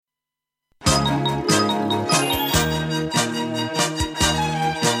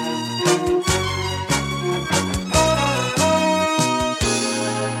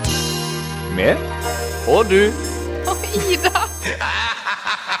Og du. Og Ida.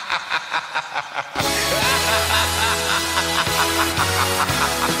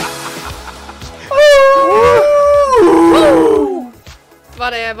 Var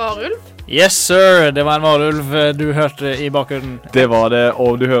det varulv? Yes, sir. Det var en varulv du hørte i bakgrunnen. Det var det,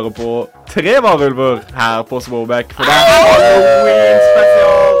 og du hører på 3 varulver her på Småbæk. For det er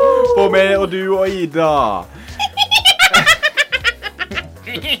Halloween-spesial for meg og du og Ida.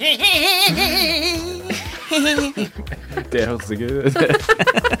 Det høres ikke ut.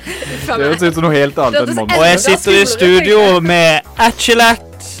 Det høres ut som noe helt annet enn monster. Og jeg sitter i studio med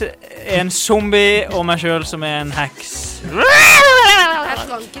Achilat, en zombie, og meg selv som er en heks.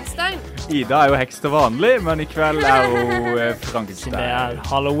 Frankenstein. Ida er jo heks til vanlig, men i kveld er hun Frankenstein. Det er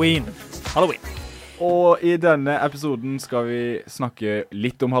Halloween. Og i denne episoden skal vi snakke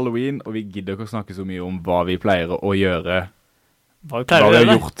litt om Halloween, og vi gidder ikke å snakke så mye om hva vi pleier å gjøre. Hva vi har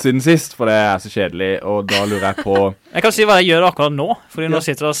gjort siden sist, for det er så kjedelig, og da lurer jeg på... Jeg kan si hva jeg gjør akkurat nå, fordi nå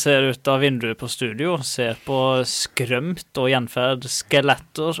sitter jeg og ser ut av vinduet på studio, ser på skrømt og gjenferd,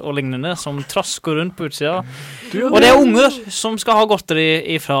 skeletter og lignende som trasker rundt på utsida. Og det er unger som skal ha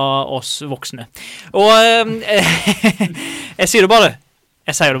godteri fra oss voksne. Og jeg sier det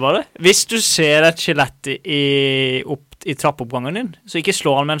bare. Hvis du ser et skjelett i trappeoppgangen din, så ikke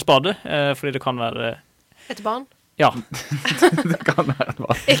slå han med en spade, fordi det kan være... Et barn? Ja. Det kan være et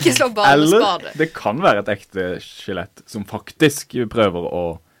barn. Ikke slå barn med spade. Eller det kan være et ekte skjelett som faktisk prøver å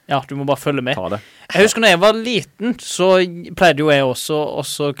Ja, du må bare følge med. ta det. Jeg husker når jeg var liten, så pleide jo jeg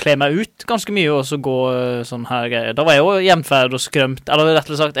også kle meg ut ganske mye, og så gå sånn her greier. Da var jeg jo hjemferd og skrømt, eller rett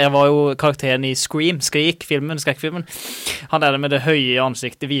og slett, jeg var jo karakteren i Scream, skrekkfilmen. Han er det med det høye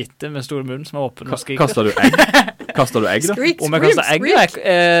ansiktet, hvite, med store munn som er åpen og skriker. Kastet du egg? Kastet du egg da? Om jeg kastet egg?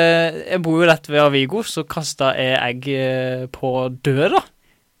 Jeg bor jo rett ved Avigo, så kastet jeg egg på døra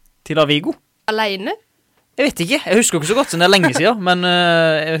til Avigo. Alene? Jeg vet ikke, jeg husker ikke så godt, så det er lenge siden, men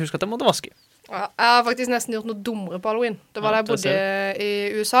jeg husker at jeg måtte vaske. Ja, jeg har faktisk nesten gjort noe dummere på Halloween. Det var da jeg bodde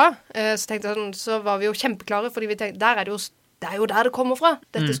i USA, så tenkte jeg sånn, så var vi jo kjempeklare, fordi vi tenkte, det er jo der det kommer fra.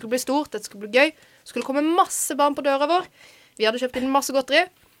 Dette skulle bli stort, dette skulle bli gøy. Det skulle komme masse barn på døra vår. Vi hadde kjøpt inn masse godteri.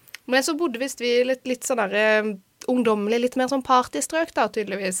 Men så bodde visst vi litt sånn der ungdommelig, litt mer sånn partystrøk da,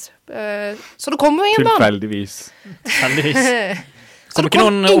 tydeligvis. Så det kommer jo ingen barn. Tilfeldigvis. Kom ikke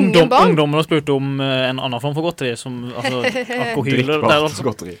noen ungdommer og spurte om en annen form for godteri, som alkohyler? Drikkbart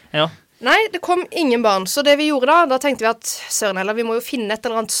godteri. Ja. Nei, det kom ingen barn. Så det vi gjorde da tenkte vi at, søren heller, vi må jo finne et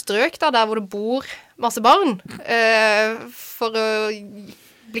eller annet strøk da, der hvor det bor masse barn, for å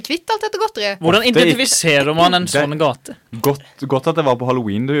bli kvitt alt dette godteriet. Hvordan identifiserer man en sånn gate? Godt at det var på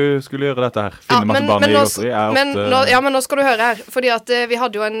Halloween du skulle gjøre dette her. Finne masse barn i godteri. Men nå skal du høre her. Fordi at vi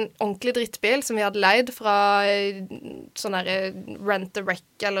hadde jo en ordentlig drittbil som vi hadde leid fra sånn her Rent a Wreck,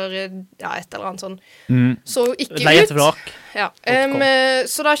 eller ja, et eller annet sånn. Så ikke ut. Leie et vrak. Ja.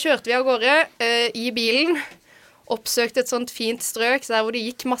 Så da kjørte vi av gårde i bilen, oppsøkte et sånt fint strøk, der hvor det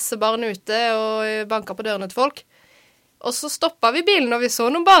gikk masse barn ute og banket på dørene til folk. Og så stoppet vi bilen når vi så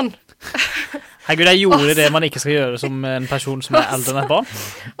noen barn. Herregud, jeg gjorde det man ikke skal gjøre som en person som er eldre enn et barn.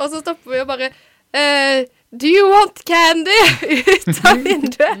 Og så stoppet vi og bare, do you want candy? Ut av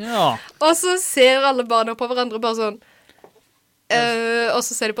vinduet. Ja. Og så ser alle barna på hverandre bare sånn. Og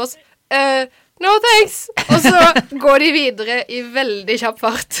så ser de på oss. No thanks. Og så går de videre i veldig kjapp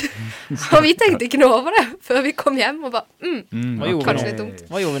fart. Og vi tenkte ikke noe over det før vi kom hjem og bare, kanskje litt dumt.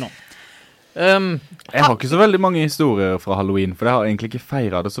 Hva gjorde vi nå? Jeg har ikke så veldig mange historier fra Halloween, for jeg har egentlig ikke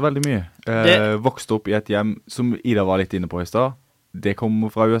feiret det så veldig mye. Vokste opp i et hjem som Ida var litt inne på i sted. Det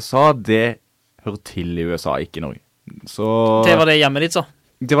kommer fra USA, det hører til i USA, ikke i Norge. Så det var det hjemmet ditt, så?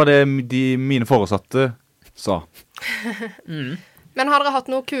 Det var det mine foresatte sa. Men har dere hatt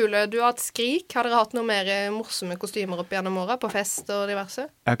noe kule? Du har hatt Skrik. Har dere hatt noe mer morsomme kostymer opp gjennom året på fest og diverse?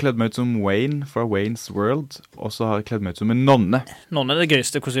 Jeg har kledd meg ut som Wayne fra Wayne's World, og så har jeg kledd meg ut som en nonne. Nonne er det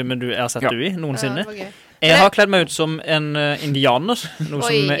gøyeste kostymet du har sett du i noensinne. Ja, jeg har kledd meg ut som en indianer, noe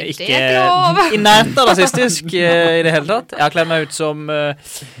som ikke er i nærheten av rasistisk i det hele tatt. Jeg har kledd meg ut som...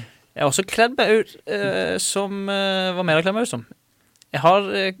 jeg har også kledd meg ut som... hva mer har jeg kledd meg ut som? Jeg har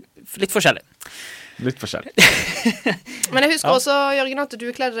litt forskjellig. Litt forskjellig. Men jeg husker også, Jørgen, at du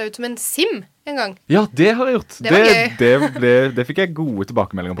kledde deg ut som en sim en gang. Ja, det har jeg gjort. Det var gøy. Det fikk jeg gode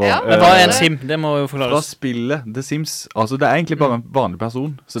tilbakemeldinger på. Ja. Men hva er en sim? Det må jo Fra forklares. spillet The Sims. Altså, det er egentlig bare en vanlig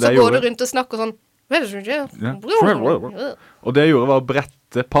person. Så går du rundt og snakker sånn. Hva er det som skjer? Ja. Og det jeg gjorde var å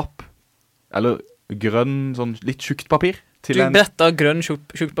brette papp, eller grønn, sånn litt tjukt papir. Du bretter grønn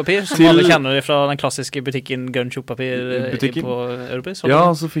tjukt papir, som alle kjenner det fra den klassiske butikken grønn tjukt papir på Europris. Ja,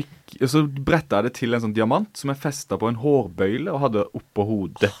 og så brettet jeg det til en sånn diamant som jeg festet på en hårbøyle og hadde oppå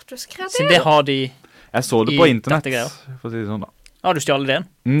hodet. Du er så kreativ. Så det har de... Jeg så det på internett, for å si det sånn da. Ja, du stjal ideen?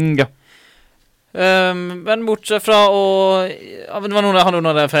 Ja. Men bortsett fra å... Har noen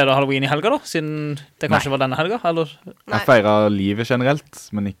av dere feiret Halloween i helga da? Siden det kanskje var denne helga, eller? Jeg feiret livet generelt,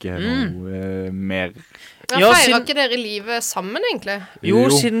 men ikke noe mer. Men feirer ikke dere livet sammen, egentlig? Jo,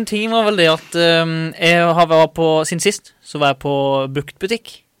 siden ting var vel det at jeg har vært på... Siden sist så var jeg på bruktbutikk.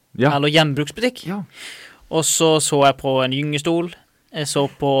 Ja. Eller gjenbruksbutikk. Ja. Og så jeg på en gyngestol. Jeg så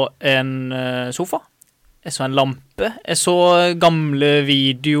på en sofa. Jeg så en lampe. Jeg så gamle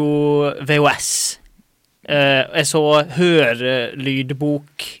video VHS. Jeg så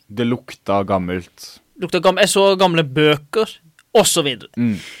hørelydbok. Det lukta gammelt. Jeg så gamle bøker, og så videre.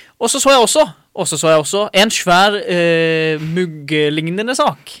 Og så jeg også en svær mugglignende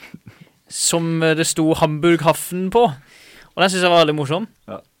sak, som det sto Hamburg-Haffen på. Og den synes jeg var veldig morsom.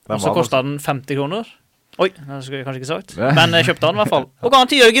 Ja, og så kostet den 50 kroner. Oi, det skulle jeg kanskje ikke sagt. Men jeg kjøpte den i hvert fall. Og ga den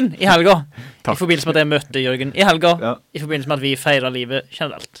til Jørgen i helga. Takk. I forbindelse med at jeg møtte Jørgen i helga. Ja. I forbindelse med at vi feirer livet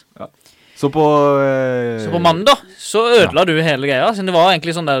generelt. Ja. Så på mandag så ødela du hele greia. Siden det var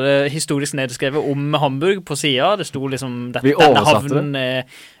egentlig sånn der historisk nedskrevet om Hamburg på siden. Det sto liksom denne havnen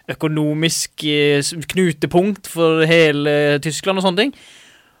økonomisk knutepunkt for hele Tyskland og sånne ting.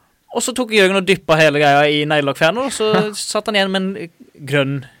 Og så tok Jørgen og dyppet hele greia i neglelakkfjerner, og så satt han igjen med en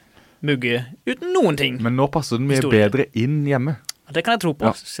grønn mugge uten noen ting. Men nå passer den mye bedre inn hjemme. Det kan jeg tro på,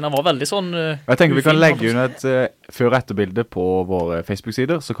 siden han var veldig sånn jeg tenker vi kan legge under et før- og etterbilde på våre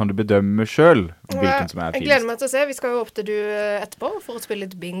Facebook-sider, så kan du bedømme selv hvilken som er finest. Jeg gleder meg til å se. Vi skal jo opp til du etterpå for å spille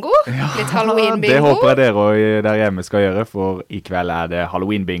litt bingo. Litt Halloween-bingo. Det håper jeg dere også der hjemme skal gjøre, for i kveld er det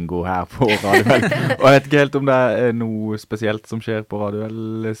Halloween-bingo her på Radio L. Og jeg vet ikke helt om det er noe spesielt som skjer på Radio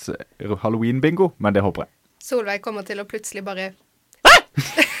L's Halloween-bingo, men det håper jeg. Solveig kommer til å plutselig bare...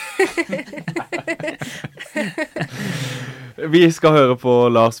 Vi skal høre på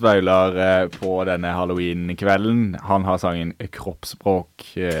Lars Vaular på denne Halloween-kvelden. Han har sangen Kroppsspråk.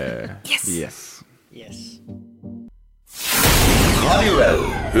 Yes. Radio L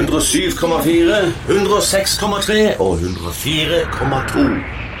 107,4, 106,3 og 104,2.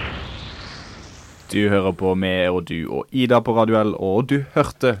 Du hører på meg og du og Ida på Radio L, og du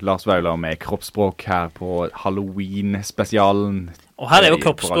hørte Lars Vaular med Kroppsspråk her på Halloween-spesialen. Og her er jo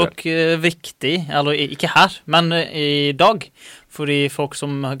kroppsspråk viktig, eller ikke her, men i dag, fordi folk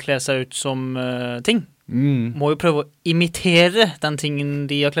som kler seg ut som ting, må jo prøve å imitere den tingen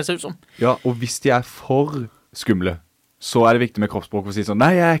de har kledd seg ut som. Ja, og hvis de er for skumle, så er det viktig med kroppsspråk for å si sånn,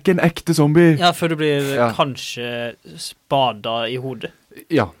 nei, jeg er ikke en ekte zombie. Ja, før du blir kanskje spada i hodet.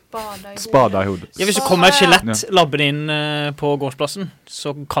 Ja, spada i hodet. Ja, hvis du kommer et skjelett labben inn på gårdsplassen,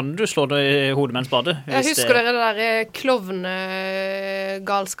 så kan du slå det i hodet med en spade. Jeg husker dere det der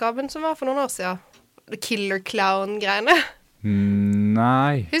klovnegalskapen som var for noen år siden? The Killer Clown-greiene.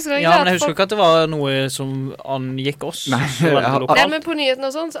 Nei. Ja, men jeg husker ikke at det var noe som angikk oss. Nei, men på nyheten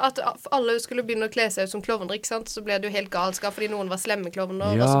og sånn, at alle skulle begynne å kle seg ut som klovner, ikke sant? Så ble det jo helt galskap, fordi noen var slemme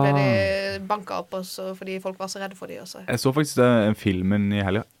klovner, og så ble de banket opp også, fordi folk var så redde for de også. Jeg så faktisk en filmen i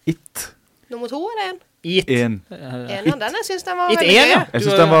helga. It. Nummer 2 er det en? It. En av den, jeg synes den var veldig gøy. Jeg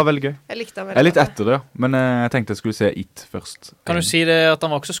synes den var veldig gøy. Jeg likte den veldig. Jeg er litt etter det, men jeg tenkte jeg skulle se It først. Kan du si det at den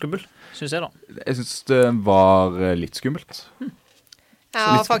var ikke så skummel, synes jeg da? Jeg synes det var litt skummelt.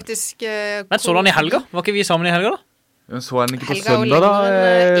 Ja, faktisk... Men så den i helga? Var ikke vi sammen i helga da? Jeg så den ikke på søndag da,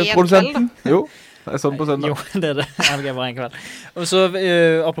 produsenten. Jo. Jeg så den på søndag. Jo, det er det. Helga var en kveld. Og så,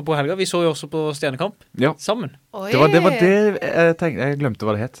 apropos helga, vi så jo også på Stjernekamp sammen. Det var det jeg tenkte. Jeg glemte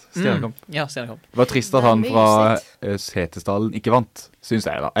hva det het. Stjernekamp. Ja, Stjernekamp. Det var trist at han fra Setesdalen ikke vant, synes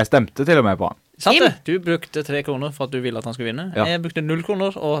jeg da. Jeg stemte til og med på han. Sant det? Du brukte 3 kroner for at du ville at han skulle vinne. Ja. Jeg brukte 0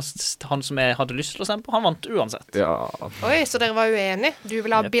 kroner, og han som jeg hadde lyst til å stemme på, han vant uansett. Ja. Oi, så dere var uenige. Du vil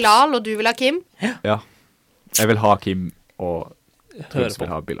ha Bilal, og du vil ha Kim? Ja. Jeg vil ha Kim, og Truls vil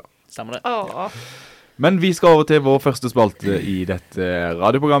ha Bilal. Stemmer det. Men vi skal over til vår første spalte i dette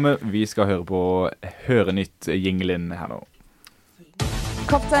radioprogrammet. Vi skal høre på Hørenytt-jinglen her nå.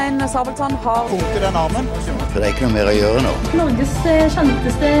 Kaptein Sabeltann har vondt i den armen. For det er ikke noe mer å gjøre nå. Norges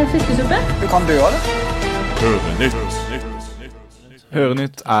kjenteste fiskesuppe. Du kan dø av det.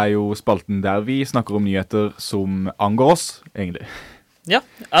 Hørenytt er jo spalten der vi snakker om nyheter som angår oss, egentlig. Ja,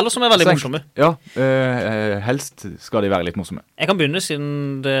 eller som er veldig morsomme. Ja, helst skal de være litt morsomme. Jeg kan begynne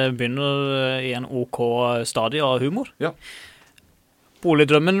siden det begynner i en OK stadie av humor. Ja.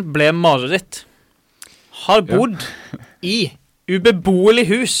 Boligdrømmen ble mareritt. Har bodd i ubeboelig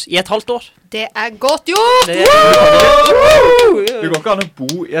hus i et halvt år. Det er godt gjort! Du går ikke an å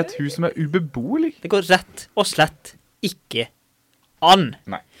bo i et hus som er ubeboelig. Det går rett og slett ikke an.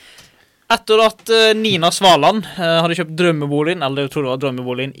 Nei. Etter at Nina Svaland hadde kjøpt drømmeboligen, eller jeg tror det var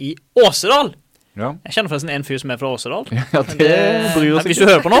drømmeboligen i Åsedal, Ja. Jeg kjenner forresten en fyr som fra Åsedal. Ja, det bryr oss Hvis ikke.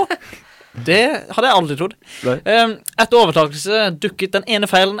 du hører på nå, det hadde jeg aldri trodd. Nei. Etter overtakelse dukket den ene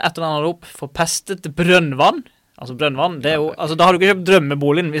feilen etter den andre opp. Forpestet brønnvann. Altså brønnvann, det jo, altså da har du ikke kjøpt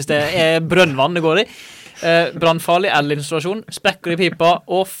drømmeboligen hvis det brønnvann det går i. Brannfarlig elinstallasjon, sprekker i pipa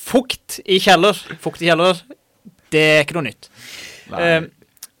og fukt i kjeller. Fukt i kjeller, det ikke noe nytt.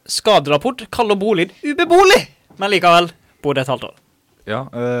 Skaderapport kaller boligen ubeboelig, men likevel bodde et halvt år. Ja,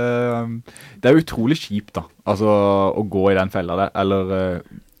 det utrolig kjipt da. Altså å gå i den fella der, eller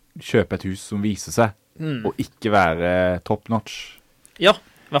kjøpe et hus som viser seg, og ikke være top notch. Ja,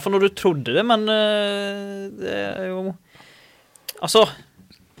 i hvert fall når du trodde det, men det jo... Altså,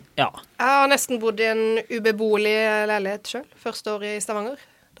 ja. Jeg har nesten bodd i en ubeboelig leilighet selv, første år i Stavanger.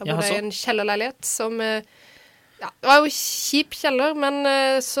 Da bodde jeg i en kjellerleilighet som... Ja, det var jo kjip kjeller, men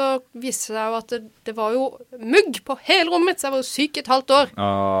så viste det seg jo at det var jo mugg på hele rommet, så jeg var jo syk et halvt år.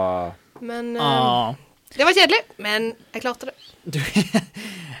 Men det var kjedelig, men jeg klarte det.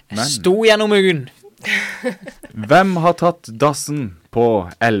 Sto gjennom muggen. Hvem har tatt dassen på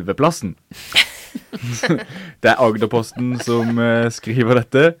 11-plassen? Det Agderposten som skriver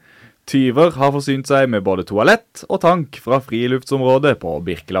dette. Tyver har forsynt seg med både toalett og tank fra friluftsområdet på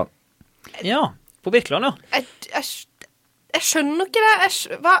Birkeland. Ja, på Birkeland, ja. Jeg skjønner ikke det.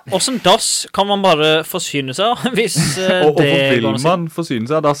 Hvordan dass kan man bare forsyne seg av hvis og hvorfor vil man forsyne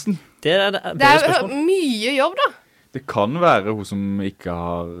seg av dassen? Det er mye jobb da. Det kan være hun som ikke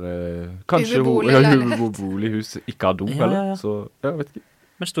har kanskje ubeboelig hus ikke har do heller, så jeg vet ikke.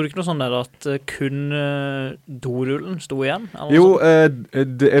 Men stod det ikke noe sånn der at kun dorullen stod igjen? Jo,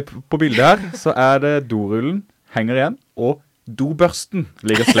 på bildet her så det dorullen henger igjen, og dobørsten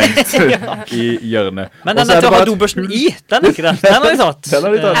ligger slengt i hjørnet. Men den til å ha dobørsten i, den ikke det. Den har de tatt. Det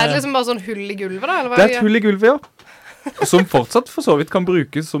liksom bare sånn hull i gulvet da? Eller hva? Det et hull i gulvet, ja. Som fortsatt for så vidt kan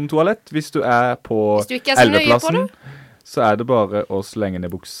brukes som toalett. Hvis du på 11-plassen, så det bare å slenge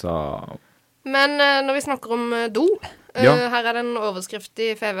ned buksa. Men når vi snakker om do, her det en overskrift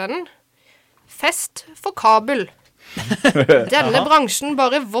i FVN. Fest for kabel. Denne bransjen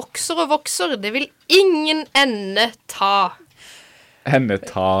bare vokser og vokser. Det vil ingen ende ta. Ende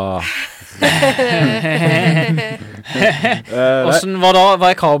ta.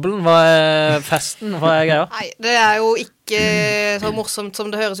 Hva kabelen? Hva festen? Hva greia? Nei, det jo ikke så morsomt som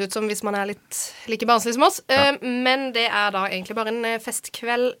det høres ut som hvis man litt like barnslig som oss. Men det da egentlig bare en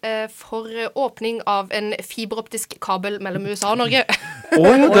festkveld for åpning av en fiberoptisk kabel mellom USA og Norge.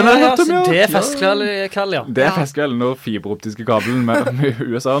 Den hørt om, ja. Det festkveld, ja. Det festkveld når fiberoptiske kabelen mellom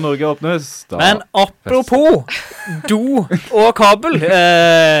USA og Norge åpnes. Men apropos do og kabel,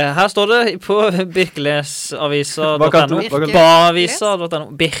 her står det på Birkelesavisa.no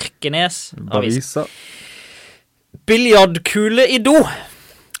Bavisa.no Birkenesavisa Biljardkule i do.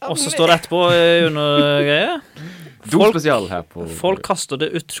 Og så står det etterpå under greie. Do-spesial her på... Folk kaster det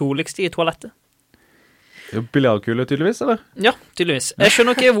utroligste i toalettet. Biljardkule tydeligvis, eller? Ja, tydeligvis. Jeg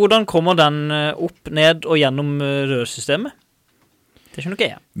skjønner ikke hvordan kommer den opp, ned og gjennom rørsystemet. Det skjønner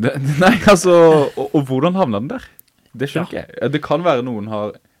ikke jeg. Nei, altså... Og hvordan havner den der? Det skjønner ikke jeg. Det kan være noen har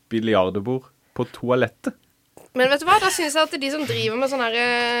biljardebord på toalettet. Men vet du hva? Da synes jeg at de som driver med sånn her...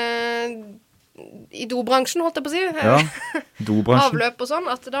 I dobransjen, holdt jeg på å si. Ja, dobransjen. Avløp og sånn.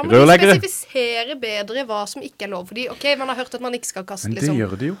 At da må de spesifisere bedre hva som ikke lov. Fordi, ok, man har hørt at man ikke skal kaste liksom... Men det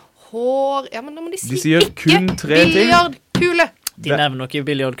gjør de jo. Hår... Ja, men da må de si sier ikke kun 3 ting. Biljardkule. De nevner ikke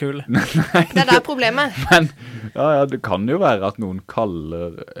biljardkule. Nei. Det der problemet. Men, ja, det kan jo være at noen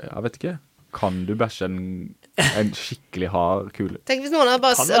kaller... Jeg vet ikke. Kan du bæsje en skikkelig hard kule? Tenk hvis noen har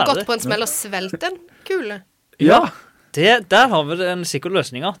bare gått på en smell og svelt en kule. Ja. Der har vi en sikker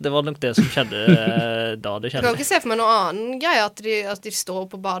løsning. Det var nok det som skjedde da det skjedde. Jeg kan ikke se for meg noe annen greie at de står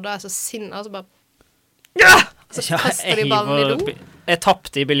på badet og så sinne, og så bare... Ja! Så kaster de ballen i do. Jeg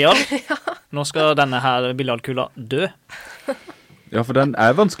tappte i biljard. Nå skal denne her biljardkula dø. Ja, for den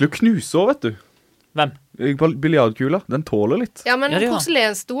vanskelig å knuse også, vet du. Hvem? Biljardkula, den tåler litt. Ja, men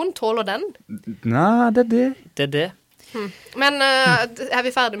porselensstolen tåler den. Nei, det det. Det. Men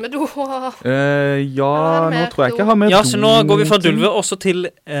vi ferdig med do? Ja, nå tror jeg ikke jeg har med do. Ja, så nå går vi fra gulvet også til...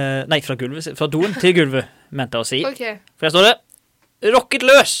 Nei, fra doen til gulvet, mente jeg å si. Okay. For her står det, rocket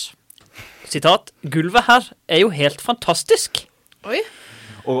løs! Sitat, gulvet her jo helt fantastisk. Oi.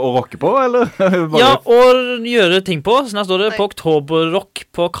 Å rocke på, eller? Ja, og gjøre ting på. Så her står det, på oktoberrock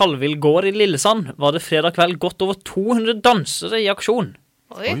på Kalvill gård i Lillesand var det fredag kveld godt over 200 dansere i aksjon.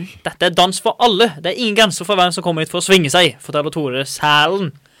 Oi. Dette dans for alle. Det ingen grenser for hvem som kommer hit for å svinge seg, forteller Tore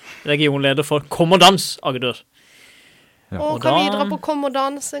Sælen, regionleder for Kom og Dans, Agder. Og kan vi dra på Kom og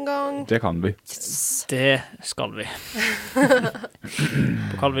dans en gang? Det kan vi. Det skal vi.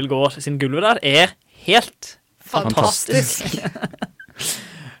 På Kalvvill gård sin gulvet der er helt fantastisk.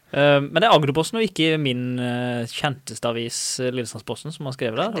 Men det er Agderposten og ikke min kjenteste avis Lillesandsposten som har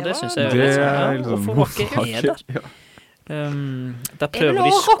skrevet der, og det synes jeg hvorfor er der? Der prøver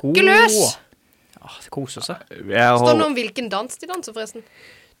de sko. Ja, det koser seg. Står det noe om hvilken dans de danser forresten?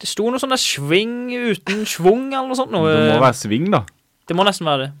 Det sto noe sånn der sving uten svung eller noe sånt. Det må være sving da. Det må nesten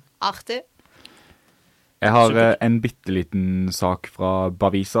være det. Artig. Jeg har en bitteliten sak fra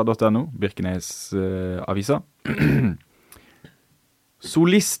bavisa.no, Birkenes avisa.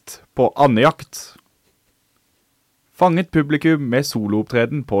 Solist på andejakt. Fanget publikum med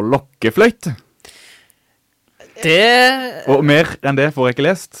soloopptreden på lokkefløyte. Og mer enn det får jeg ikke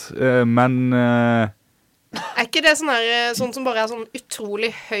lest, men... Er ikke det sånn som bare er sånn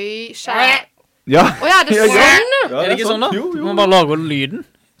utrolig høy skjær? Ja. Åja, det er sånn? Ja, er det ikke sånn da? Du må bare lage lyden.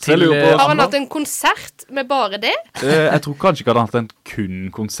 Har han hatt en konsert med bare det? Jeg tror kanskje ikke han har hatt en kun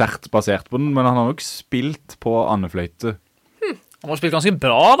konsert basert på den, men han har nok spilt på andefløyte. Han har spilt ganske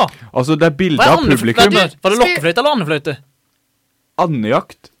bra da. Altså, det er bilder av publikum. Var det lokkefløyte eller andefløyte?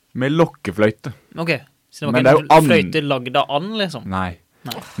 Andejakt med lokkefløyte. Ok. Så det var ikke en fløyte lagd av and, liksom? Nei.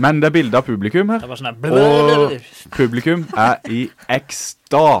 Men det er bilder av publikum her. Det var sånn og publikum er i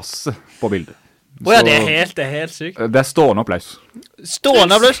ekstase på bildet. Åja, det er helt sykt. Det er stående applaus.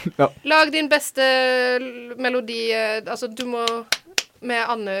 Stående applaus? Ja. Lag din beste melodi, altså du må med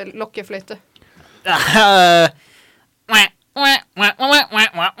Anne lokkefløyte.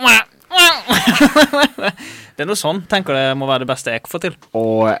 Det er noe sånn, tenker jeg må være det beste jeg får til.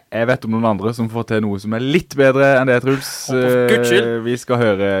 Og jeg vet om noen andre som får til noe som er litt bedre enn det, Truls. Vi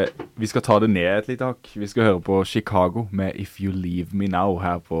skal ta det ned et lite hakk. Vi skal høre på Chicago med If You Leave Me Now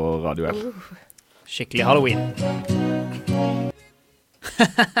her på Radio L. Skikkelig Halloween.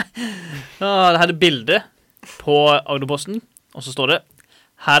 Det her er bildet på Agderposten, og så står det: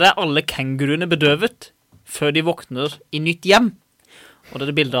 her er alle kenguruene bedøvet før de våkner i nytt hjem. Og det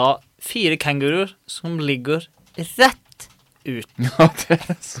er bildet av 4 kenguruer som ligger rett ut. Ja, det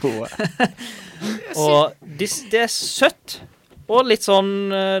er så. Og det er søtt, og litt sånn,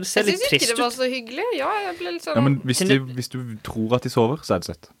 det ser litt trist ut. Jeg synes ikke det var så hyggelig. Ja, jeg ble litt sånn... Ja, men hvis du tror at de sover, så er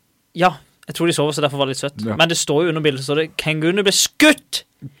det søtt. Ja, jeg tror de sover, så derfor var det litt søtt. Ja. Men det står jo under bildet, så det kenguruene ble skutt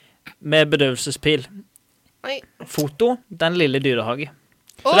med bedøvelsespil. Nei. Foto, den lille dyrehage.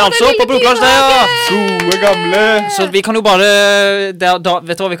 Så det er altså på Brokelandsheia. Gode gamle. Så vi kan jo bare,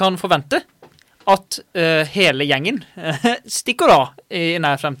 vet du hva vi kan forvente? At hele gjengen stikker av i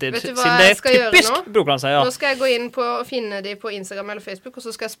nær fremtid. Vet du hva jeg skal gjøre nå? Brokelandsheia. Nå skal jeg gå inn på og finne de på Instagram eller Facebook, og så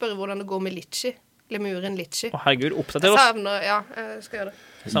skal jeg spørre hvordan det går med Litchi. Lemuren Litchi. Herregud, oppdater oss. Jeg savner, ja, jeg skal gjøre det.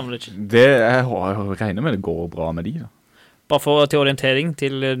 Savner Litchi. Jeg regner med det går bra med de da. Bare til orientering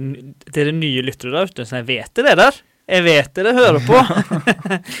til det nye lyttere der ute, så jeg vet det der. Jeg vet det hører på.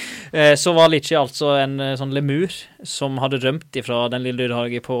 Så var Litchi altså en sånn lemur som hadde rømt ifra den lille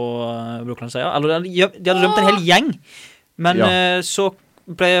dyrehage på Brokelandsheia. Eller de hadde rømt en hel gjeng. Men så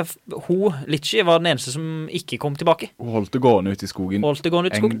ble Litchi var den eneste som ikke kom tilbake. Hun holdt det gående ut i skogen.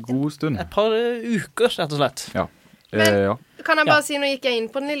 En god stund. Et par uker, rett og slett. Ja. Men kan jeg bare si, nå gikk jeg inn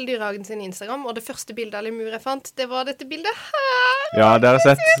på den lille dyrehagen sin Instagram, og det første bildet av lemur jeg fant, det var dette bildet her. Ja, det har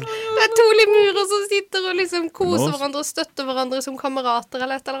jeg sett. Det er 2 lemurer som sitter og liksom koser hverandre og støtter hverandre som kamerater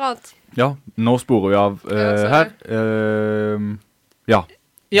eller et eller annet. Ja, nå sporer vi av her. Ja.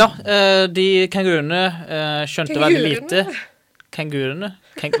 Ja, de kenguruene skjønte veldig lite. Kenguruene?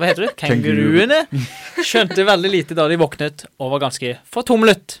 Hva heter det? Kenguruene skjønte veldig lite da de våknet og var ganske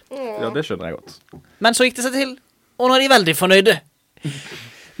fortumlet. Ja, det skjønner jeg godt. Men så gikk det seg til, og nå er de veldig fornøyde.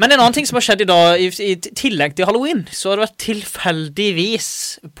 Men en annen ting som har skjedd i dag, i tillegg til Halloween, så har det vært tilfeldigvis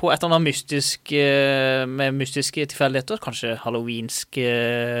på et eller annet mystisk, med mystiske tilfeldigheter, kanskje halloweenske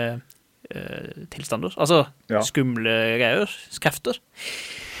tilstander, altså skumle greier, krefter.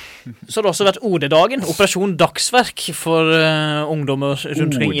 Så har det også vært OD-dagen, Operasjon Dagsverk for ungdommer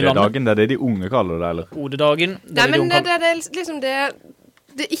rundt omkring i landet. OD-dagen, det er det de unge kaller det, eller? OD-dagen. Nei, men det er liksom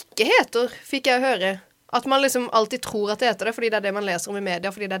det ikke heter, fikk jeg høre. At man liksom alltid tror at det heter det, fordi det er det man leser om i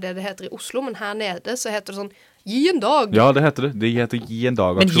media, fordi det er det heter i Oslo, men her nede så heter det sånn, gi en dag. Ja, det heter det. Det heter gi en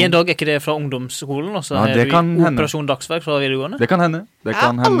dag. Men gi en dag, er ikke det fra ungdomsskolen? Og så det kan hende. Operasjon Dagsverk fra videregående? Det kan hende. Jeg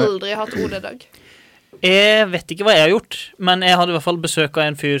har aldri hatt OD-dag. Jeg vet ikke hva jeg har gjort, men jeg hadde i hvert fall besøk av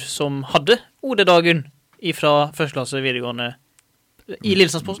en fyr som hadde OD-dagen fra første klasse videregående i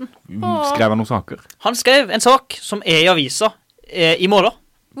Lillesandsposten. Skrev han noen saker? Han skrev en sak som er i avisa i morgen.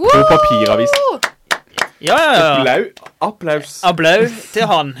 På papiravisen. Ja. Applaus til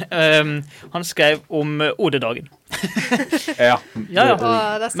han. Han skrev om OD-dagen. Ja.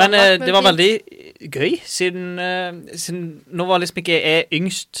 Men det var veldig gøy, siden nå var liksom ikke jeg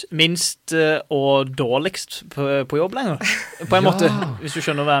yngst, minst og dårligst på jobb lenger, på en måte, hvis du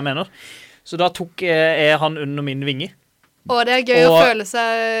skjønner hva jeg mener. Så da tok jeg han under min vinge. Og det er gøy å føle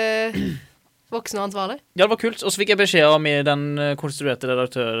seg voksen og ansvarlig. Ja, det var kult. Og så fikk jeg beskjed av den konstituerte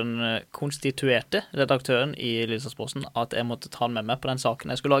redaktøren i Lillestrømsposten at jeg måtte ta han med meg på den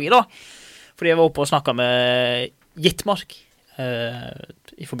saken jeg skulle lage i dag. Fordi jeg var oppe og snakket med Gittmark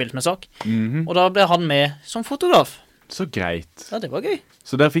i forbindelse med sak. Og da ble han med som fotograf. Så greit. Ja, det var gøy.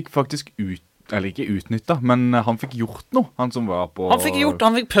 Så dere fikk faktisk eller ikke utnyttet, men han fikk gjort noe, han som var på... Han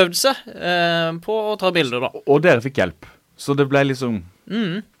fikk prøvd seg på å ta bilder da. Og dere fikk hjelp. Så det ble liksom...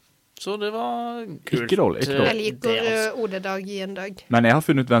 Så det var kult. Ikke dårlig. Jeg liker Ode-dag i en dag. Men jeg har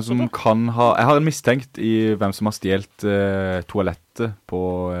funnet hvem som kan ha... Jeg har en mistenkt i hvem som har stjelt toalettet på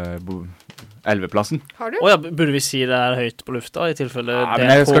Elveplassen. Har du? Burde vi si det her høyt på lufta, i tilfelle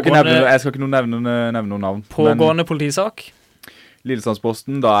jeg skal ikke nevne noen navn. Pågående politisak.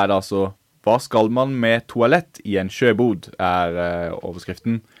 Lillestrømsposten, da det altså... Hva skal man med toalett i en sjøbod,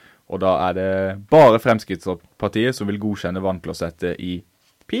 overskriften. Og da det bare Fremskrittspartiet som vil godkjenne vannklosettet i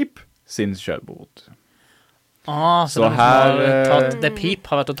Pip sin sjøbod. Så her... Det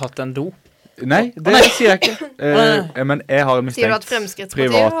Pip har vært og tatt en do? Nei, det sier jeg ikke. Men jeg har mistenkt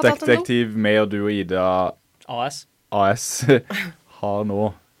privatdetektiv med og du og Ida AS har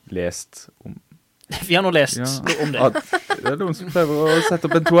nå lest om... Vi har nå lest om det. Det noen som prøver å sette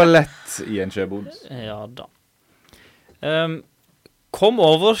opp en toalett i en sjøbod. Ja da. Kom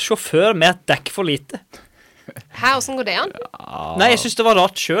over sjåfør med et dekk for lite. Hvordan går det an? Nei, jeg synes det var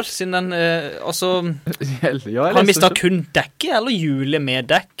rart selv, siden den, han mistet kun dekket, eller hjulet med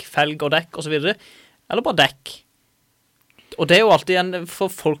dekk, felg og dekk, og så videre. Eller bare dekk. Og det jo alltid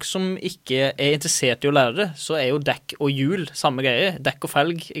for folk som ikke interessert i å lære det, så jo dekk og hjul samme greie. Dekk og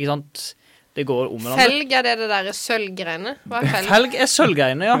felg, ikke sant? Det går om hverandre. Felg det der sølvgreiene? Hva felg? Felg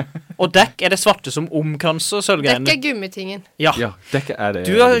sølvgreiene, ja. Og dekk det svarte som omkranser sølvgreiene. Dekk gummitingen. Ja, dekk det.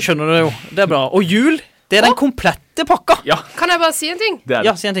 Du skjønner det jo. Det bra. Og hjul, det den komplette pakka. Ja. Kan jeg bare si en ting?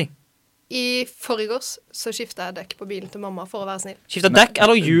 Ja, si en ting. I forrigårs så skiftet jeg dekk på bilen til mamma for å være snill. Skiftet dekk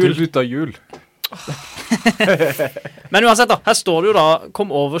eller hjul? Du bytta hjul. Men uansett da, her står det jo da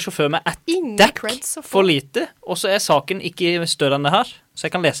kom over sjåfør med ett dekk for lite, og så saken ikke større enn det her, så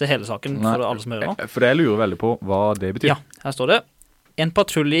jeg kan lese hele saken for alle som hører. For jeg lurer veldig på hva det betyr. Ja, her står det en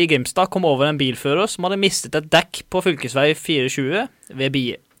patrulje i Grimstad kom over en bilfører som hadde mistet et dekk på fylkesvei 420 ved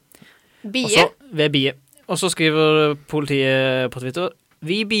Bie. Ved Bie. Og så skriver politiet på Twitter: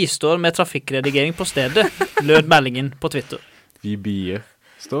 vi bistår med trafikkredigering på stedet, lød meldingen på Twitter. Vi Bie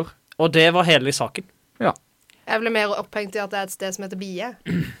står. Og det var hele saken. Ja. Jeg ble mer opphengt i at det et sted som heter Bie.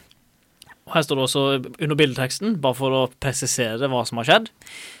 Og her står det også under bildeteksten, bare for å presisere hva som har skjedd.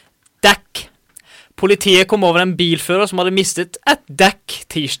 Dekk. Politiet kom over en bilfører som hadde mistet et dekk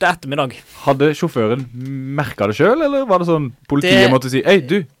tirsdag ettermiddag. Hadde sjåføren merket det selv, eller var det sånn politiet måtte si, «Ei,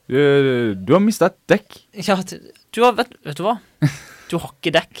 du har mistet et dekk». Ja, du har, vet du hva? Du har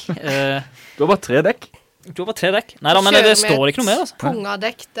ikke dekk. Du har bare 3 dekk. Du har bare 3 dekk. Nei da, men det står ikke noe mer, altså.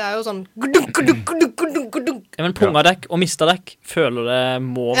 Pungadekk, det jo sånn... Ja, men pungadekk og mistadekk føler det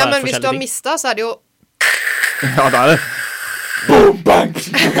må være forskjellige ting. Ja, men hvis du har mistet, så det jo... Ja, det det. Boom, bang!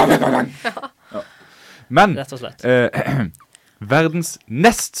 Ja. Men, rett og slett. Verdens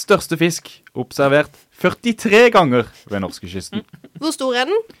nest største fisk observert 43 ganger ved norskekysten. Hvor stor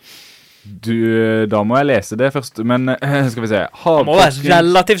den? Da må jeg lese det først, men skal vi se. Det må være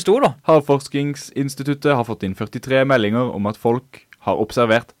relativt stor da. Havforskningsinstituttet har fått inn 43 meldinger om at folk har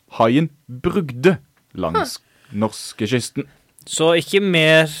observert haien brugde langs norskekysten. Så ikke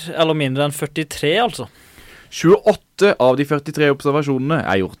mer eller mindre enn 43 altså? 28 av de 43 observasjonene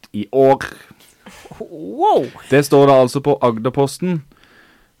gjort i år. Wow! Det står da altså på Agderposten,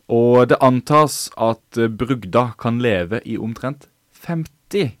 og det antas at brugda kan leve i omtrent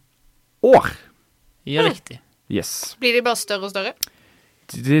 50 år. Ja, riktig. Yes. Blir de bare større og større?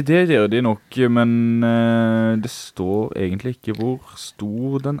 Det gjør de nok, men det står egentlig ikke hvor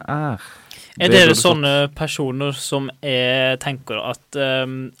stor den er. Dere sånne personer som tenker at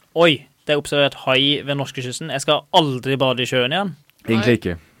oi, det observert hai ved norskekysten, jeg skal aldri bade i sjøen igjen? Egentlig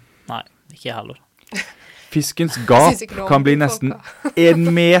ikke. Nei, ikke heller. Fiskens gap kan bli nesten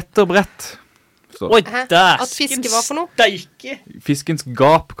 1 meter brett. Oi, at fiske var for noe? Steike. Fiskens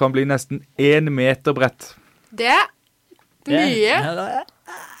gap kan bli nesten 1 meter brett. Det mye.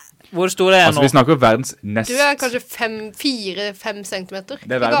 Hvor stor nå? Altså, vi snakker verdens nest... Du kanskje 4-5 centimeter.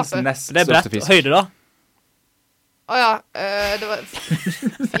 Det verdens nest største fisk. Det høyde da? Åja, det var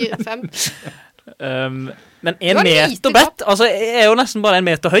 4-5. Men en meter bredt, altså er jo nesten bare en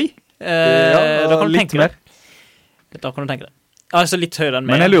meter høy. Da kan du litt tenke mer. det. Da kan du tenke det. Altså litt høyere enn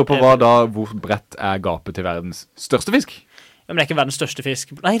meg. Men jeg lurer på hvor bredt er gapet til verdens største fisk? Ja, men det er ikke verdens største fisk.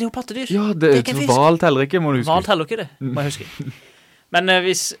 Nei, det er jo pattedyr. Ja, det er ikke en fisk. Hval teller ikke, må du huske. Hval teller ikke det, må jeg huske. Men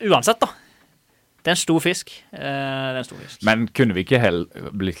uansett da, det er en stor fisk. Men kunne vi ikke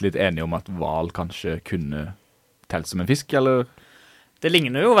blitt litt enige om at hval kanskje kunne telle som en fisk, eller? Det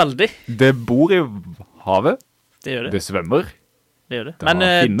ligner jo veldig. Det bor i havet. Det gjør det. Det svømmer. Det gjør det. Det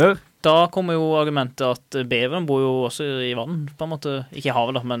har finner. Da kommer jo argumentet at beveren bor jo også i vann, på en måte. Ikke i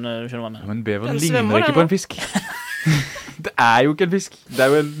havet da, men du skjønner hva jeg mener. Men beveren ligner ikke på en fisk. Det er jo ikke en fisk. Det er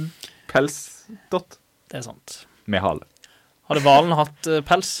jo en pelsdott. Det er sant. Med hale. Hadde hvalen hatt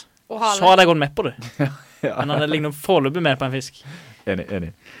pels, så hadde jeg gått med på det. Ja. Men han ligner foreløpig mer på en fisk. Enig.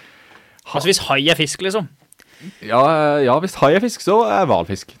 Altså hvis hai er fisk, liksom. Ja, hvis hai er fisk, så er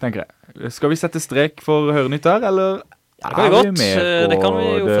hvalfisk, tenker jeg. Skal vi sette strek for Hørenytt der, eller det kan vi godt. Det kan vi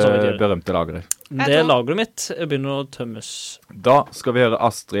jo for så vidt gjøre. Det berømte lageret? Det lageret mitt begynner å tømmes. Da skal vi høre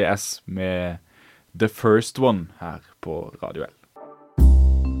Astrid S med The First One her på Radio L.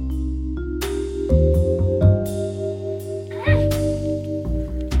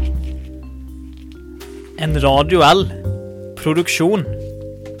 En Radio L produksjon.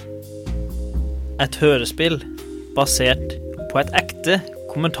 Et hørespill basert på et ekte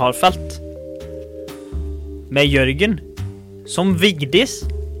kommentarfelt. Med Jørgen som Vigdis,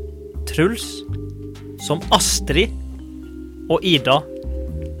 Truls som Astrid og Ida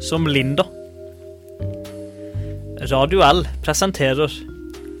som Linda. Radio L presenterer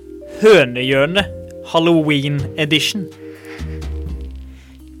Hønehjørnet Halloween Edition.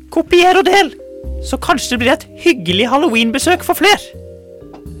 Kopier og del, så kanskje det blir et hyggelig Halloween-besøk for fler.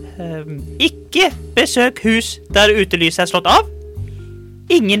 Ikke besøk hus der utelyset er slått av.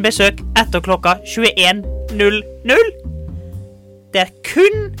 Ingen besøk etter klokka 21:00. Det er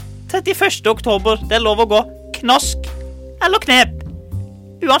kun 31. oktober det er lov å gå knask eller knep,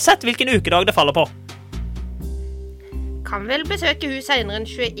 uansett hvilken ukedag det faller på. Kan vel besøke hus senere enn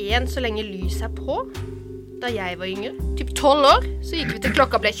 21 så lenge lyset er på. Da jeg var yngre, typ 12 år, så gikk vi til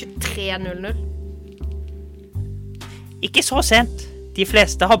klokka ble 23:00. Ikke så sent. De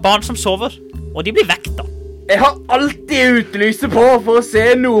fleste har barn som sover, og de blir vekk da. Jeg har alltid utelyset på for å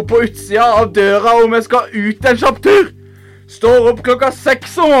se noe på utsida av døra om jeg skal ut en kjapp tur. Står opp klokka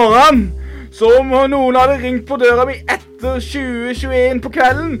 6 om morgenen. Så om noen hadde ringt på døra mi etter 20:21 på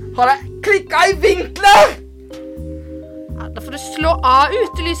kvelden, hadde jeg klikket i vinkler! Ja, da får du slå av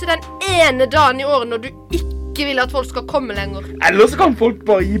utelyset den ene dagen i året når du ikke vil at folk skal komme lenger. Ellers kan folk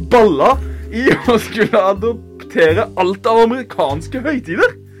bare gi baller i å skulle adoptere alt av amerikanske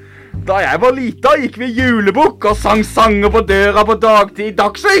høytider. Da jeg var lita, gikk vi julebukk og sang sanger på døra på dagtid i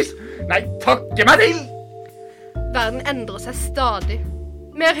dagslys. Nei, takke meg til! Verden endrer seg stadig.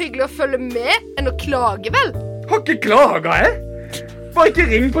 Mer hyggelig å følge med enn å klage, vel? Har ikke klaget, jeg. Bare ikke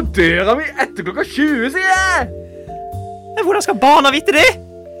ring på døra mi etter klokka 20, sier jeg. Men hvordan skal barna vite det?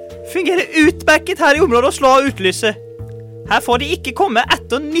 Fungerer utbacket her i området å slå av utelyset. Her får de ikke komme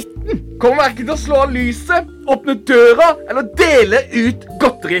etter 19. Kommer hverken til å slå av lyset, åpne døra eller dele ut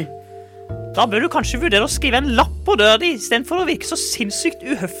godteri. Da bør du kanskje vurdere å skrive en lapp på døra di, i stedet for å virke så sinnssykt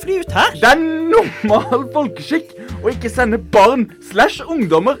uhøflig ut her. Det er normal folkeskikk å ikke sende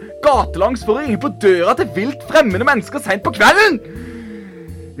barn/ungdommer gatelangs for å ringe på døra til vilt fremmede mennesker sent på kvelden.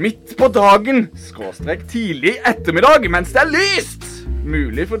 Midt på dagen, / tidlig ettermiddag, mens det er lyst.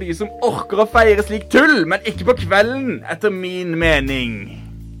 Mulig for de som orker å feire slik tull, men ikke på kvelden, etter min mening.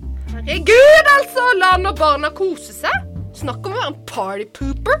 Herregud, altså! La nå barna kose seg. Snakk om å være en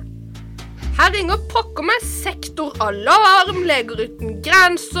partypooper. Her ringer pokker med sektoralarm, Leger uten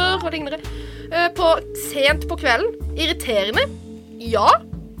grenser og lignende på sent på kvelden. Irriterende. Ja,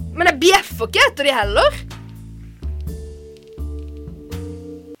 men jeg bjeffer ikke etter de heller.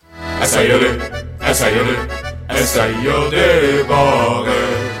 Jeg sier det bare.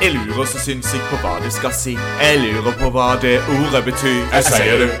 Jeg lurer så sinnssykt på hva du skal si. Jeg lurer på hva det ordet betyr. Jeg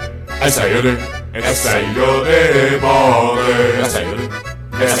sier det bare. Jeg sier det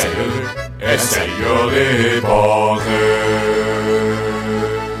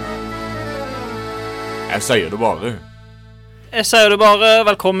bare. Jeg sier det bare.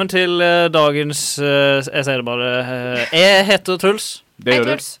 Velkommen til dagens Jeg sier det bare. Jeg heter Truls. Det gjør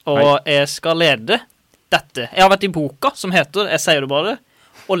du. Og jeg skal lede dette. Jeg har vært i boka som heter Jeg sier det bare,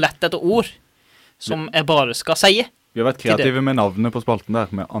 og lett etter ord som jeg bare skal si. Vi har vært kreative med navnet på spalten der,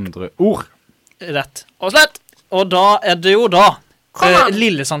 med andre ord. Rett og slett. Og da er det jo da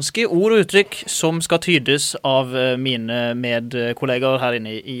Lillesandske ord og uttrykk som skal tydes av mine medkollegaer her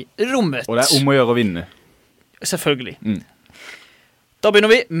inne i rommet. Og det om å gjøre å vinne. Selvfølgelig. Da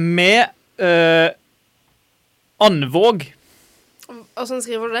begynner vi med Andvåg. Hvordan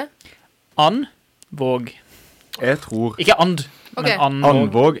skriver du det? Andvåg. Jeg tror... Ikke and, Okay. men Andvåg.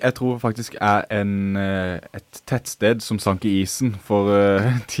 Andvåg, jeg tror faktisk et tettsted som sank i isen for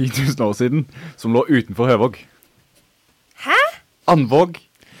 10 000 år siden, som lå utenfor Høvåg. Hæ? Andvåg.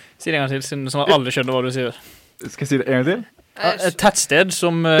 Si det en gang til, sånn at alle skjønner hva du sier. Skal jeg si det en gang til? Et tettsted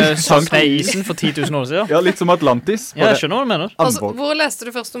som sank ned i isen for 10 000 år siden. Ja, litt som Atlantis. Ja, jeg skjønner hva du mener. Altså, Andvåg. hvor leste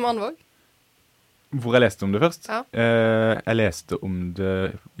du først om Andvåg? Hvor jeg leste om det først? Ja. Jeg leste om det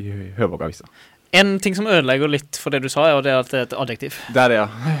i Høvåg-avisa. En ting som ødelegger litt for det du sa, er at det er et adjektiv. Det er det,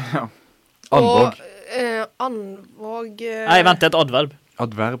 ja. Andvåg. Og Andvåg Nei, vent, det er et adverb.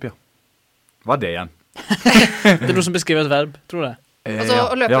 Adverb, ja. Hva er det igjen? Det er noe som beskriver et verb, tror jeg. Altså,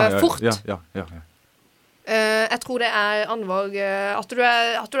 å løpe fort. Ja. Jeg tror det er Andvåg at du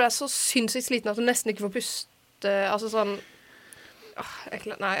er så sinnssykt sliten at du nesten ikke får puste. Altså sånn jeg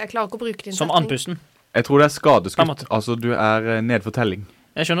klarer ikke å bruke det. Som andpusten. Jeg tror det er På en skadeskutt. måte. Altså, du er nedfor telling.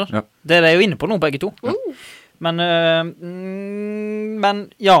 Jeg skjønner. Ja. Det er jo inne på noe, begge to. Men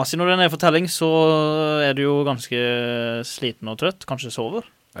ja, siden du er nede for telling, så er du jo ganske sliten og trøtt. Kanskje sover.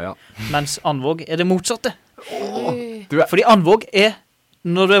 Ja. Mens Andvåg er det motsatte. Oi. Fordi Andvåg er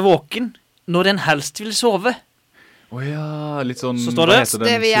når du er våken, når en helst vil sove. Ja, litt sånn... Så står hva det- heter den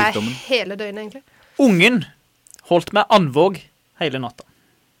Det vil jeg sykdommen? hele døgnet, egentlig. Ungen holdt med Andvåg hele natta.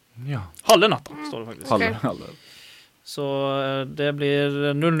 Ja. Halve natta, står det faktisk. Halve. Så det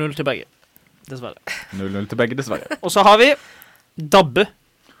blir 0-0 til begge. Dessverre. 0-0 til begge, dessverre. Og så har vi dabbe.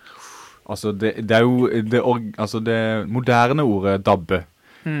 Altså, det er jo det moderne ordet dabbe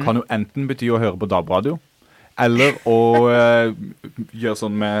kan jo enten bety å høre på DAB-radio, eller å gjøre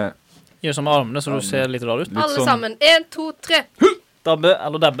sånn med... Gjør som med armene, så du ser litt rar ut. Alle sånn- sammen. 1, 2, 3. Dabbe,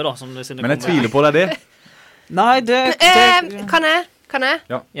 eller dabbe da, som det sinne Men jeg tviler på det er det. Nei, det... Kan jeg?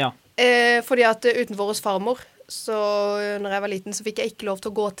 Ja. Fordi at utenfor hos farmor, så når jeg var liten, så fikk jeg ikke lov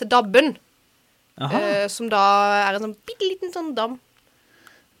til å gå til dabben. Aha. Som da er en sånn bitteliten sånn dam.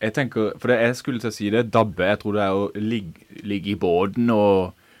 Jeg tenker, for jeg skulle til å si det, dabbe, jeg tror det er å ligge i båten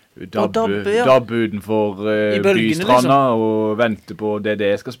og dabbe, ja. dabbe utenfor bølgene, bystranda og vente på det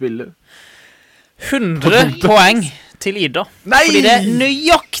skal spille. 100 poeng til Ida. Nei! Fordi det er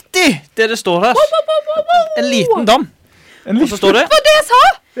nøyaktig det står her. En liten dam. Og så står det... Det var det jeg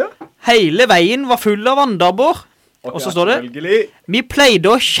sa! Hele veien var full av vanndabber. Og så står det... Selvfølgelig. Vi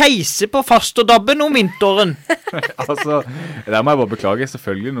pleide å keise på fasterdabben om vinteren. Altså, der må jeg bare beklage,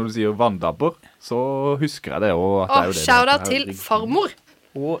 selvfølgelig, når du sier vanndabber, så husker jeg det også. At det er jo det. Shout-out til farmor.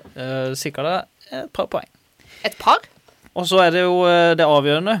 Og sikkert det er et par poeng. Et par? Og så er det jo det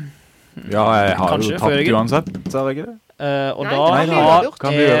avgjørende. Ja, jeg har Kanskje, jo for tapt Jørgen. uansett, sa jeg ikke det? Og Nei, da det har vi har gjort.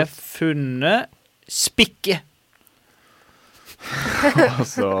 Kan vi gjøre? jeg funnet spikke.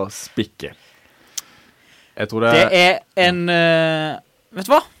 Altså, spikke. Jeg tror det Det er... er en vet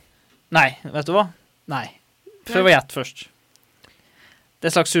du hva? Nei, vet du hva? Nei. Prøv å gjette først. Det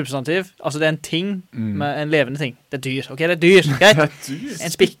er et slags substantiv. Altså det er en ting med en levende ting. Det er dyr. Ok, det er dyr. Greit?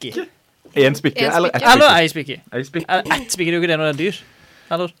 En spikke. En spikke, En eller spikke. et Eller spikke? ei spikke. Ei spikke. Eller ett spikke, det er jo ikke det når det er dyr.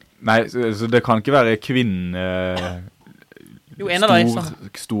 Eller? Nei, så det kan ikke være kvinne... Jo, en av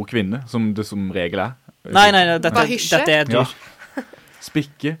de. Stor kvinne, som det som regel er. Nei, dette Bahysje? er et dyr. Ja.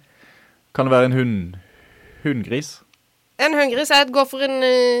 Spikke. Kan det være en hundgris? En hundgris. Jeg går for en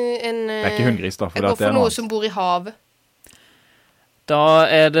Det er ikke hundgris da, jeg går for noe som bor i havet. Da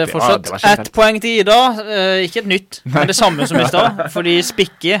er det Det fortsatt var kjempefett. 1 poeng til Ida. Ikke et nytt, men det samme som i stad. Fordi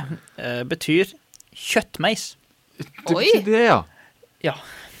spikke betyr kjøttmeis. Oi! Det, ja. Ja.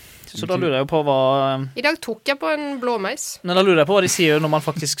 Så da lurer jeg på hva... I dag tok jeg på en blåmeis. Men da lurer jeg på hva de sier når man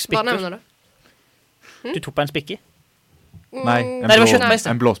faktisk Hva spikker. nevner du? Du tok på en spikke. Nei, Nei, det var kjøttmeis, det.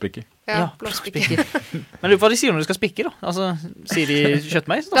 en blåspikke. Ja, blåspikke. Men hva de sier når de skal spikke, da? Altså, sier de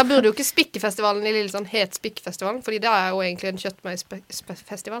kjøttmeis, da? Da burde jo ikke spikkefestivalen i Lillesand het Spikkefestivalen, fordi det er jo egentlig en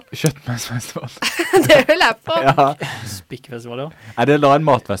kjøttmeisfestival. Kjøttmeisfestival. Det vil jeg på. Ja. Spikkefestival, ja. Er det da en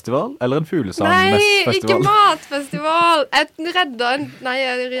matfestival, eller en Nei, fuglesangfestival? ikke matfestival. Jeg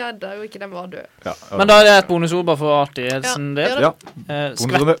redda jo ikke, den var død. Ja, Men da er det et bonusord, bare for artigheten Ja, del. gjør ja.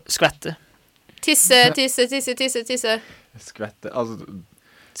 Bonusord. Skvette. Tisse, tisse, tisse, tisse, tisse. Skvette, altså...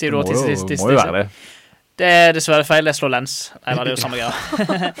 Sier du å tisse, tisse, tisse? Må jo være det. Det er dessverre feil, det slår lens. Nei, det er jo samme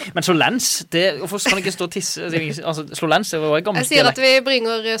greia. Men slå lens, hvorfor skal man ikke stå og tisse? Altså, slå lens, det var jo gammelt Jeg sier at vi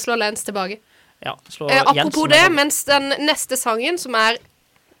bringer Slå Lens tilbake. Ja, slå Apropos Jens, det, mens den neste sangen, som er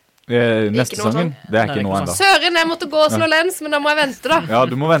Neste Ikke noe sangen, det er Nei, ikke ikke noe noe enda. Søren, jeg måtte gå og slå lens, men da må jeg vente da. Ja,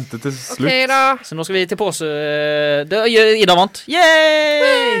 du må vente til slutt. Ok da. Så nå skal vi til påse. Ida vant.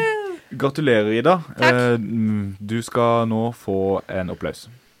 Yay! Gratulerer, Ida. Takk. Du skal nå få en applaus.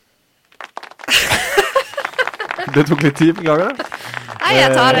 Det tok litt tid, beklager det. Nei, jeg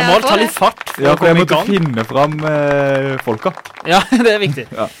tar det Nå må jeg du ta får. litt fart for Ja, å for jeg komme i måtte gang. finne fram folka. Ja, det er viktig.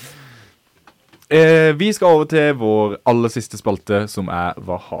 Vi skal over til vår aller siste spalte, som er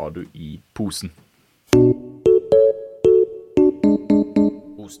Hva har du i posen?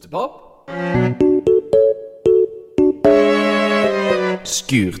 Ostepop.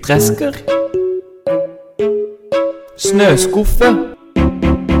 Skurtresker. Snøskuffe.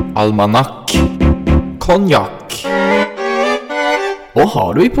 Almanakk. Konjakk. Hva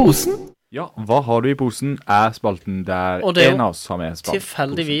har du i posen? Ja, Hva har du i posen er spalten der Og det er jo en av oss har med spalten.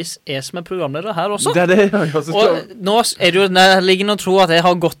 Tilfeldigvis jeg som er programleder her også. Det er det jeg også Og skal. nå er det jo nærliggende å tro at jeg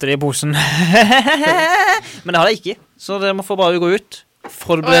har godteri i posen. Men det har jeg ikke, så dere må få bare gå ut.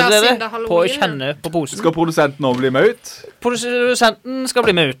 Forberede Å ja, siden dere det er på å Halloween, kjenne på posen. Skal produsenten nå bli med ut? Produsenten skal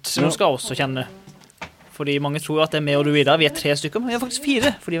bli med ut, så Ja. hun skal også kjenne. Fordi mange tror at det er meg og du, Ida. Vi er 3 stykker, men vi er faktisk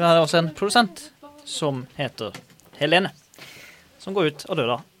 4. Fordi vi har også en produsent som heter Helene. Som går ut av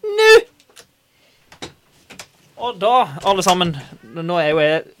døra nå! Og da, alle sammen, nå er jo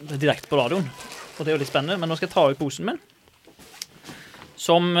jeg direkte på radioen, og det er jo litt spennende, men nå skal jeg ta ut posen min,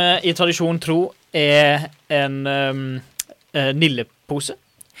 som i tradisjon tro er en nillepose.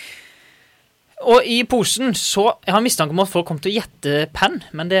 Og i posen så, jeg har mistanke om at folk kommer til å gjette penn,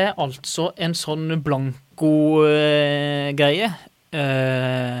 men det er altså en sånn blanko greie,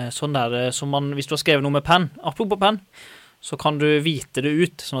 sånn der som man, hvis du har skrevet noe med penn, apropos penn, så kan du vite det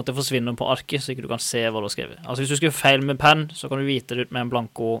ut, sånn at det forsvinner på arket, så ikke du kan se hva du har skrevet. Altså hvis du skriver feil med penn, så kan du vite det ut med en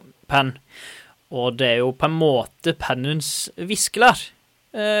blanko penn. Og det er jo på en måte pennens viskelær.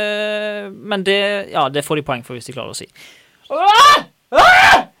 Men det, ja, det får de poeng for hvis de klarer å si.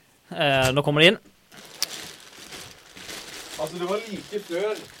 Nå kommer de inn. Altså,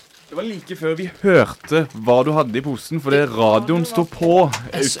 det var like før vi hørte hva du hadde i posen, fordi radioen står på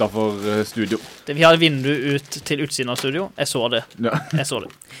utenfor studio. Vi har et vindu ut til utsiden av studio. Jeg så det. Ja. Jeg så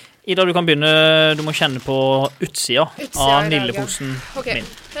det. Ida, du kan begynne. Du må kjenne på utsida av nilleposen Ok, min.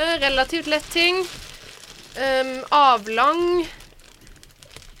 relativt lett ting. Avlang.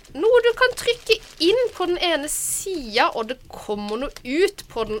 Noe du kan trykke inn på den ene sida, og det kommer noe ut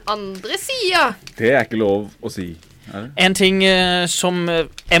på den andre sida. Det er ikke lov å si. En ting som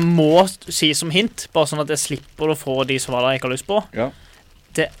jeg må si som hint, bare sånn at jeg slipper å få de svarene jeg ikke har lyst på. Ja.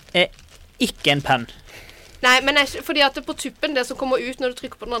 Det er ikke en penn. Nei, men fordi at det på tuppen, det som kommer ut når du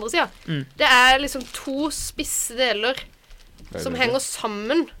trykker på den andre sida, det er liksom 2 spisse deler som henger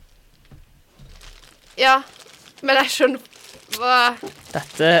sammen. Ja, men jeg skjønner hva...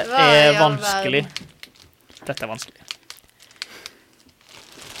 Dette Hva i er all vanskelig. Dette er vanskelig.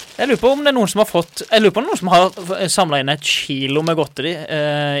 Jeg lurer på om det er noen som har fått... Jeg lurer på om det er noen som har samlet inn 1 kilo med godteri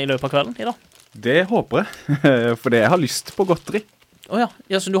i løpet av kvelden, Ida. Det håper jeg, fordi jeg har lyst på godteri. Åja,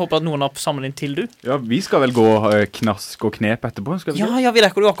 så du håper at noen har samlet inn til du? Ja, vi skal vel gå knask og knep etterpå, skal vi ikke? Ja, vi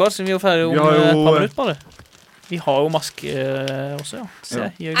rekker det jo akkurat, siden vi er jo ferdig om Vi har jo, et par minutter bare. Vi har jo maske også, ja. Se,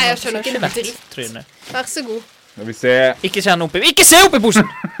 Ja. Nei, jeg skjønner ikke en dritt. Tryne. Vær så god. Skal vi se... Ikke kjenne oppi... Ikke se oppi posen!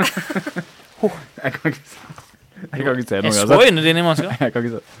 Jeg kan ikke se noe. Jeg så øynene dine i maska. Jeg kan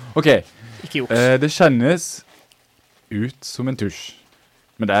ikke se. Ok, Ikke juks. det kjennes ut som en tusj.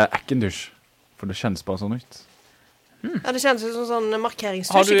 Men det er ikke en tusj, for det kjennes bare sånn ut. Ja, det kjennes ut som sånn Har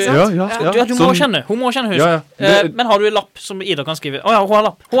markeringstusj, du- ikke sant? Ja. Du må kjenne. Hun må kjenne husk. Ja, ja. Men har du en lapp som Ida kan skrive? Åja, hun har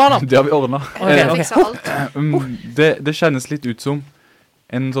lapp. Hun har lapp. Det har vi ordnet. Jeg Ok. fikser alt. Det kjennes litt ut som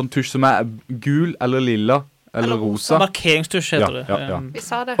en sånn tusj som er gul eller lilla eller rosa. Markeringstusj heter det. Ja. Vi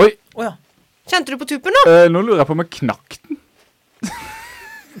sa det. Oi. Åja. Kjente du på tuppen nå? Nå lurer jeg på om jeg knakk den.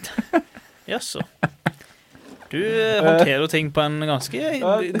 Jaså. Du håndterer ting på en ganske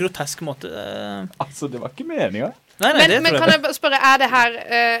grotesk måte. Altså, det var ikke meningen. Nei, Men det kan tror jeg. jeg bare spørre, er det her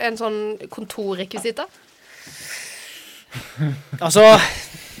en sånn kontorrekvisitta? Altså,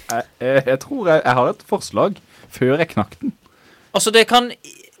 Jeg tror jeg har et forslag før jeg knakk den.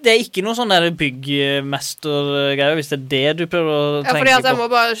 det er ikke noe sånn der byggmestergreier, hvis det er det du prøver å Ja, fordi tenke at jeg på. må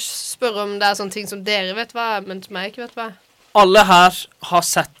bare spørre om det er sånne ting som dere vet hva er, men som jeg ikke vet hva er. Alle her har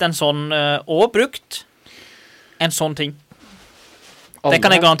sett en sånn, og brukt en sånn ting. Det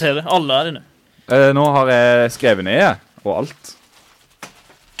kan jeg garantere. Alle er dine. Nå har jeg skrevet ned, og alt.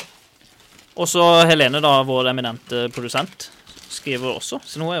 Og så Helene, da, vår eminente produsent, skriver også.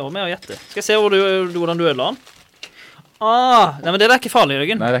 Så nå er jeg også med å gjette. Skal jeg se hvordan du ødela den? Nei, men det er ikke farlig,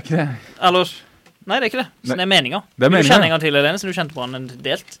 Jørgen. Nei, det er ikke det. Eller, nei, det er ikke det. Så det er meningen. Det er Vil du meningen. kjenne en gang til, Helene, så du kjente på den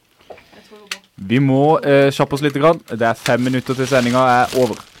delt? Vi må kjappe oss litt grann. Det er 5 minutter til sendinga er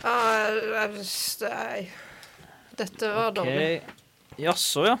over. Dette var dårlig.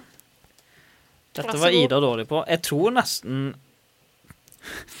 Jaså, ja. Dette var Ida dårlig på. Jeg tror nesten...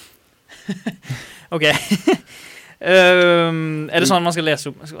 Ok. Er det sånn man skal lese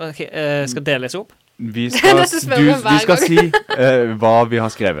opp? Skal dere lese opp? Du skal si hva vi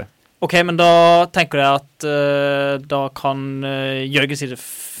har skrevet. Ok, men da tenker jeg at da kan Jørgen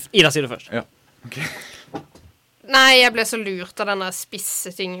Ida si det først. Ja, ok. Nei, jeg ble så lurt av denne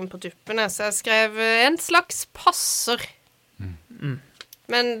spisse tingen på tuppene, så jeg skrev en slags passer.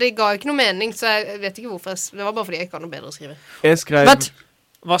 Men det ga jo ikke noe mening, så jeg vet ikke hvorfor. Det var bare fordi jeg ikke har noe bedre å skrive. Vent!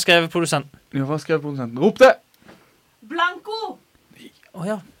 Hva skrev produsenten? Ja, hva skrev produsenten? Rop det! Blanko!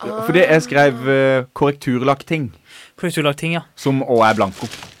 Ja. Fordi jeg skrev korrekturlagt ting. Korrekturlagt ting, ja. Som også er blanko.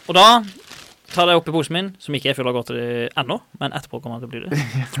 Og da tar jeg opp i posen min, som ikke er full av godt ennå, men etterpå kommer det til å bli det.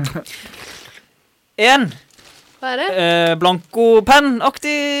 En. Hva er det?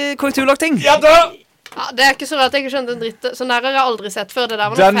 Blanko-penn-aktig korrekturlagt ting. Ja da! Ja, det er ikke så rart jeg ikke skjønte en dritt. Sånn der har jeg aldri sett før. Det der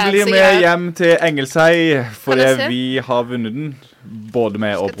var noe Den fancy blir med greier. hjem til Engelsei, fordi jeg se? vi har vunnet den. Både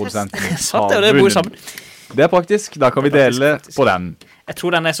med og produsenten Satt det, har og det bor vunnet sammen. den. Det er praktisk, da kan vi dele på den. Jeg tror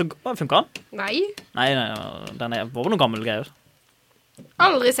den er så... Funker den? Nei, Nei, den var noen gammel greier.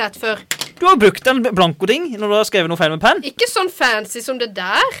 aldri sett før. Du har brukt en blanko-ting når du har skrevet noe feil med penn. Ikke sånn fancy som det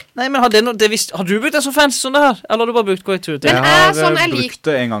der. Nei, men har du brukt en så fancy som det her? Eller har du bare brukt korrektur til? Men Jeg har sånn jeg brukt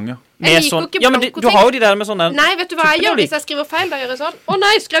det en gang, ja. Jeg liker ikke ja, men blanko du har jo de der med sånne... Nei, vet du hva jeg Tuppen gjør er hvis jeg skriver feil? Da gjør jeg sånn. Å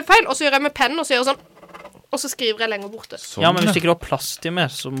nei, skrev feil. Og så gjør jeg med pennen, og så gjør jeg sånn. Og så skriver jeg lenger borte. Sånn, Ja, men hvis ikke du har plass til mer,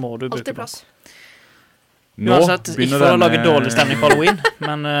 så må du bruke Alltid plass. Nå Uansett, ikke for å lage dårlig stemning på Halloween,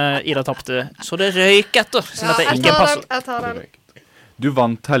 men Ida tappte. Så det røyk etter, sånn Ja, at det jeg ikke tar passer. den. Jeg tar den. Du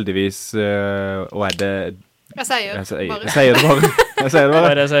vant heldigvis, og er det... Jeg sier Jeg bare. sier det bare. Jeg sier det Hva bare.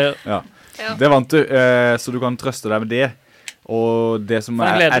 er det jeg sier? Ja. Ja. Det vant du, så du kan trøste deg med det. Og det som For en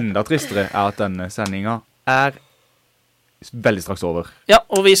er glede. enda tristere, er at denne sendingen er veldig straks over. Ja,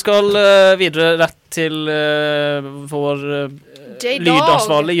 og vi skal videre rett til vår J-Dog.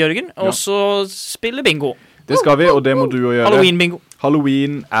 lydansvarlig Jørgen, og Ja. så spille bingo. Det skal vi, og det må du jo gjøre. Halloween-bingo.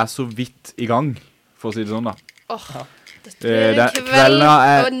 Halloween er så vidt i gang, for å si det sånn da. Dette blir en kvelden kveld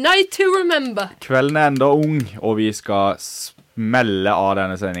er- og night to remember. Kvelden er enda ung, og vi skal smelle av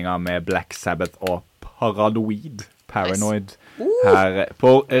denne sendingen med Black Sabbath og Paranoid her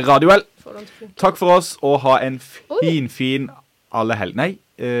på Radio L. Takk for oss, og ha en fin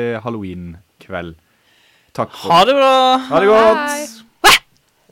Halloween-kveld. Takk for Ha det bra. Ha det godt.